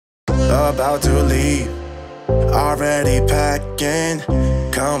about to leave, already packing.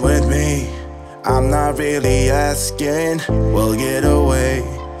 Come with me, I'm not really asking. We'll get away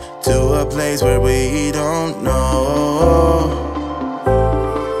to a place where we don't know.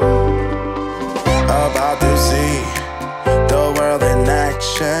 About to see the world in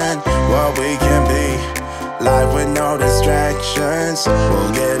action, what we can be, life with no distractions.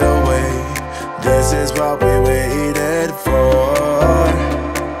 We'll get away, this is what we waited for.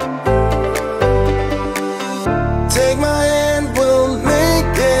 Take my hand, we'll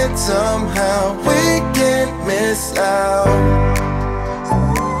make it somehow. We can't miss out.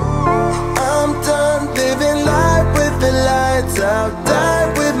 I'm done living life with the lights out,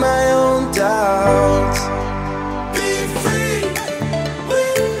 die with my own doubts. Be free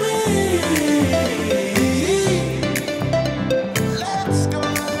with me. Let's go,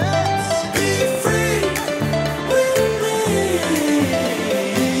 let's be free with me.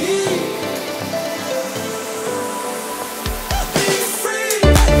 Be free.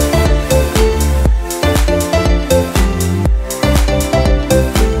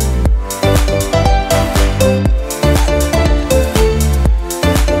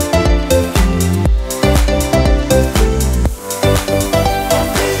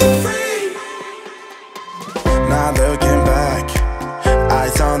 Not looking back,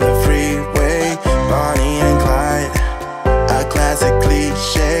 eyes on the freeway, Bonnie and Clyde, a classic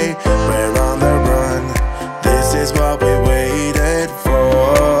cliche. We're on the run, this is what we waited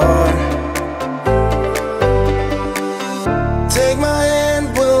for. Take my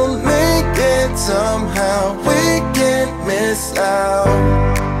hand, we'll make it somehow. We can't miss out.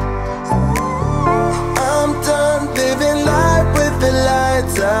 I'm done living life with the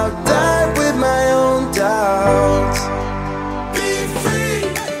lights out, die with my own doubts. Be free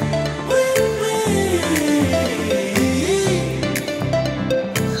with me.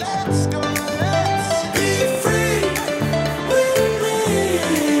 Let's go, let's be free with me.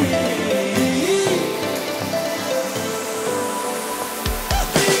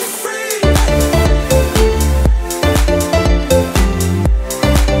 Be free.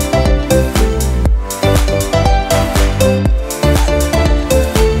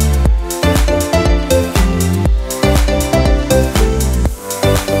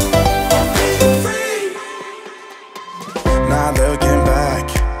 Not looking back,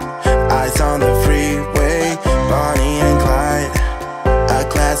 eyes on the freeway, Bonnie and Clyde, a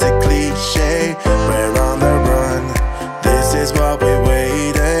classic cliche. We're on the run, this is what we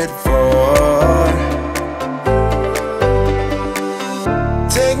waited for.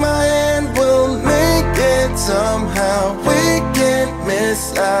 Take my hand, we'll make it somehow. We can't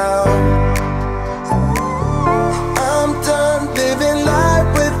miss out. I'm done living life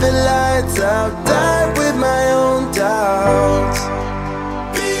with the lights out, die with my own doubts.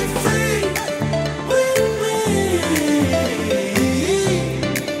 Be free with me.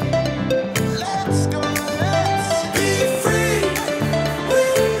 Let's go, let's be free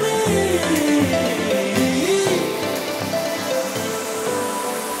with me.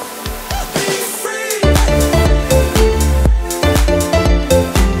 Be free.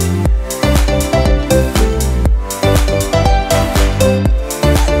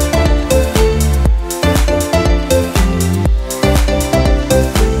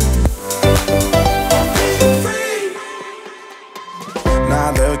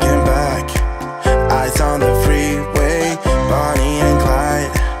 Not looking back, eyes on the freeway, Bonnie and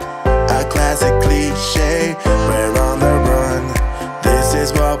Clyde, a classic cliche. We're on the run, this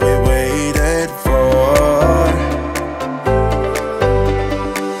is what we waited for.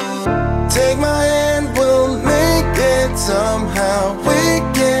 Take my hand, we'll make it somehow. We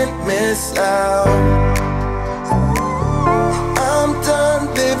can't miss out. I'm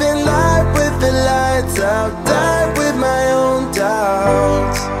done living life with the lights out, die with my own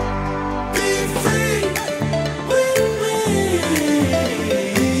doubts. Be free with me.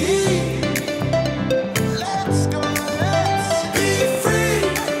 Let's go, let's be free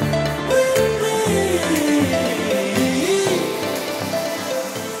with me.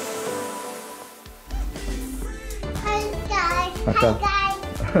 Hi guys. Maka. Hi guys.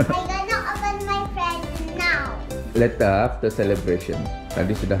 I'm gonna open my present now. Later after celebration.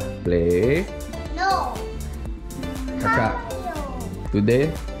 Tadi sudah play. No. Kakak, today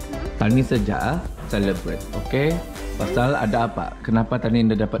Tani saja celebrate, okay? Pasal ada apa? Kenapa Tani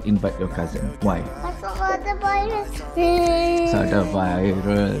dah dapat invite your cousin? Why? Pasal ada virus. So ada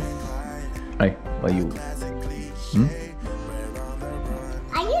virus. Right, why you?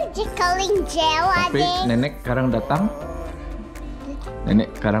 Are you jiggling gel, Tapi adik? nenek sekarang datang. Nenek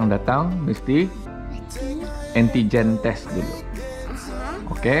sekarang datang mesti antigen test dulu.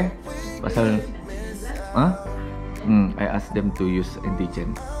 Okay? Pasal I asked them to use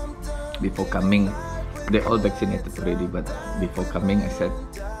antigen before coming. They all vaccinated already, but before coming I said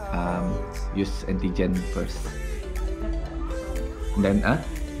use antigen first. Then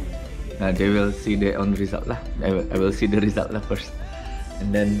they will see their own result lah. I will see the result lah first,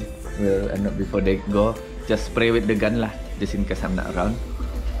 and then before they go, just spray with the gun lah, just in case I'm not around.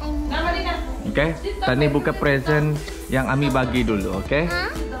 Okay, Tani buka present yang Ami bagi dulu, okay?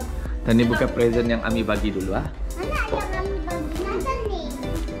 Tani buka present yang Ami bagi dulu Mana yang kami bagi masa ni?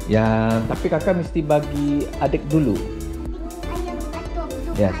 Ya, tapi kakak mesti bagi adik dulu. Ayam atau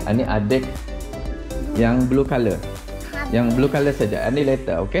blue Yes, ini adik yang blue color. Yang blue color saja. Ini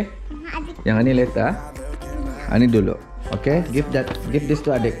later, okay? Adik. Yang ini later. Ini dulu. Okay? Give this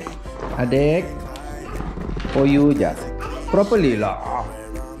to adik. Adik. For you je. Properly lah.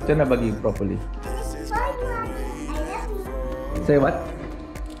 Macam mana bagi properly? For you, I love you. Say what?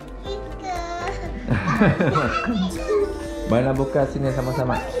 Ika. Mana buka sini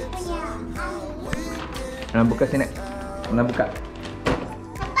sama-sama. Mana buka sini. Mana buka.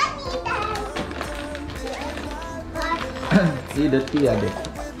 Apa ni dah? Ini dirty adik.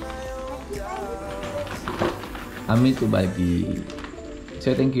 Ami tu bagi.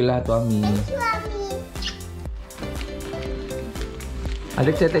 Say thank you lah tu Ami. Suami.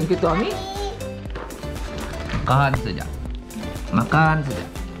 Adik say thank you tu Ami. Makan saja. Makan saja.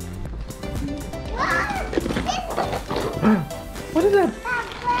 What is that?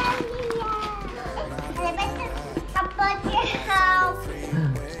 Apa dia?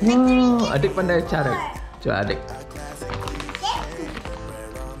 Wow, adik pandai cara. Coba adik.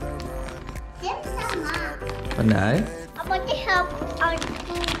 Sim sama. Pandai. Apa dia?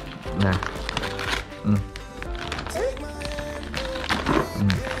 Nah.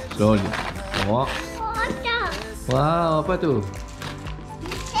 Slowly. Oh. Ada. Wow, apa tu?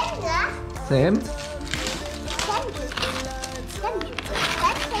 Sim lah. Sam? Sim.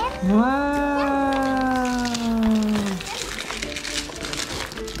 Wow.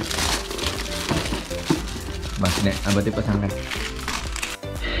 Mas, nek, abang pasangkan.